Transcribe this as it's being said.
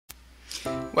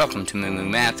Welcome to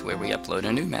MooMooMath, where we upload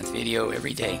a new math video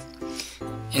every day.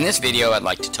 In this video, I'd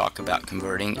like to talk about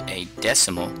converting a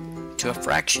decimal to a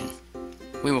fraction.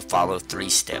 We will follow 3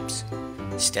 steps.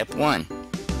 Step 1,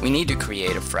 we need to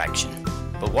create a fraction,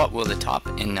 but what will the top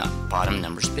and bottom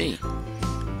numbers be?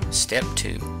 Step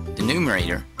 2, the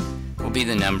numerator will be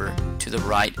the number to the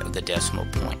right of the decimal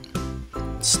point.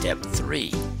 Step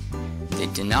 3, the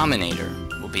denominator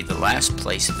will be the last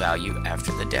place value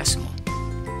after the decimal.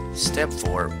 Step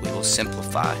 4, we will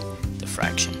simplify the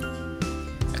fraction.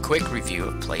 A quick review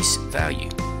of place value.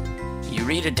 You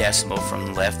read a decimal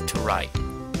from left to right.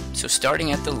 So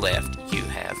starting at the left, you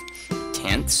have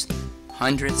tenths,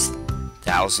 hundredths,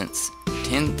 thousandths,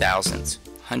 10 thousandths,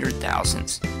 100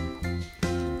 thousandths.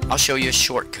 I'll show you a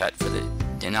shortcut for the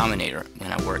denominator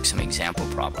when I work some example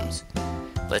problems.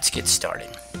 Let's get started.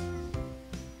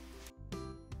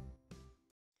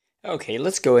 Okay,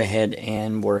 let's go ahead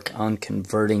and work on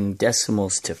converting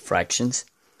decimals to fractions.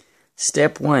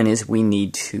 Step 1 is we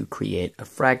need to create a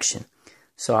fraction.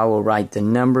 So I will write the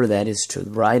number that is to the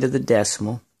right of the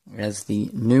decimal as the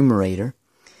numerator.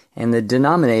 And the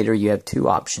denominator, you have 2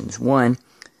 options. One,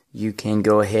 you can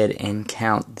go ahead and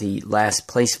count the last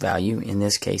place value. In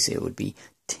this case, it would be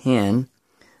 10.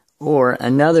 Or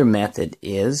another method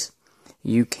is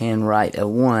you can write a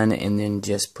 1 and then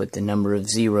just put the number of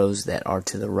zeros that are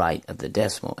to the right of the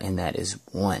decimal, and that is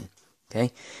 1.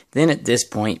 Okay. Then at this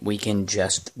point, we can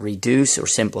just reduce or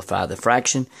simplify the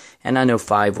fraction, and I know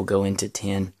 5 will go into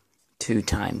 10 2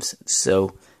 times.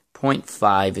 So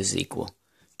 0.5 is equal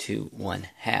to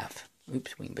 1/2.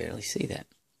 Oops, we can barely see that.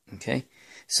 Okay.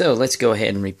 So let's go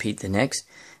ahead and repeat the next.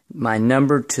 My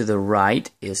number to the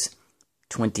right is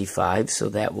 25, so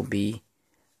that will be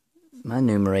my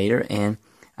numerator, and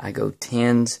I go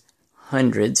tens,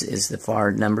 hundreds is the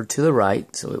far number to the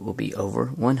right, so it will be over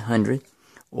 100.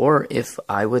 Or if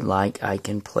I would like, I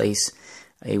can place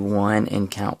a 1 and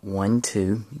count 1,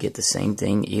 2, get the same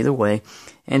thing either way,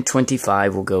 and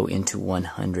 25 will go into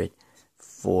 100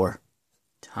 4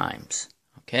 times.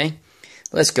 Okay,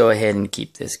 let's go ahead and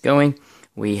keep this going.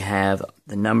 We have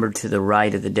the number to the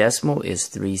right of the decimal is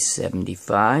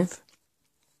 375.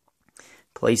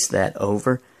 Place that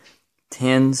over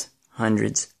tens,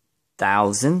 hundreds,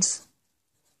 thousands.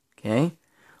 Okay,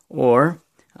 or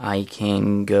I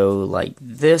can go like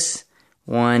this,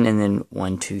 1 and then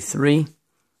 1, 2, 3,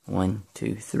 1,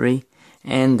 2, 3,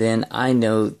 and then I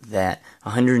know that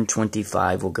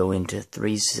 125 will go into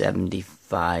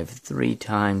 375 3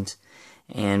 times,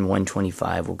 and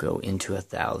 125 will go into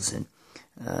 1,000.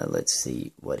 Let's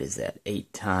see, what is that?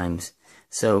 8 times.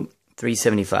 So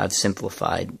 375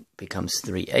 simplified becomes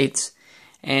 3/8.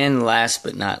 And last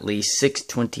but not least,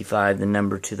 625, the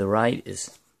number to the right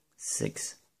is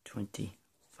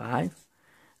 625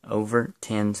 over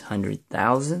tens, hundred,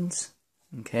 thousands.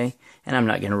 Okay, and I'm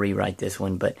not going to rewrite this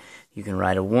one, but you can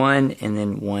write a 1 and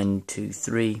then 1, 2,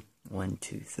 3, 1,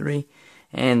 2, 3.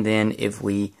 And then if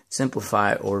we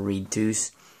simplify or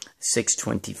reduce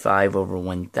 625 over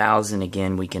 1,000,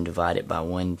 again, we can divide it by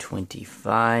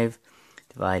 125.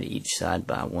 Divide each side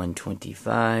by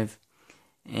 125.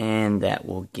 And that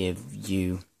will give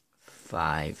you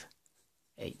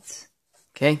 5/8.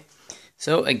 Okay,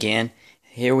 so again,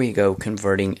 here we go,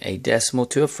 converting a decimal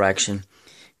to a fraction.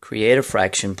 Create a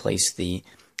fraction, place the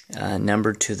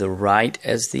number to the right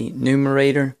as the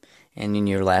numerator, and in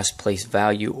your last place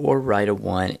value, or write a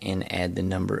 1 and add the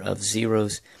number of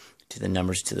zeros to the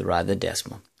numbers to the right of the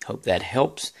decimal. Hope that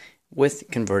helps with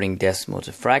converting decimal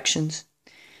to fractions.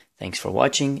 Thanks for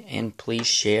watching, and please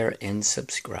share and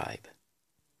subscribe.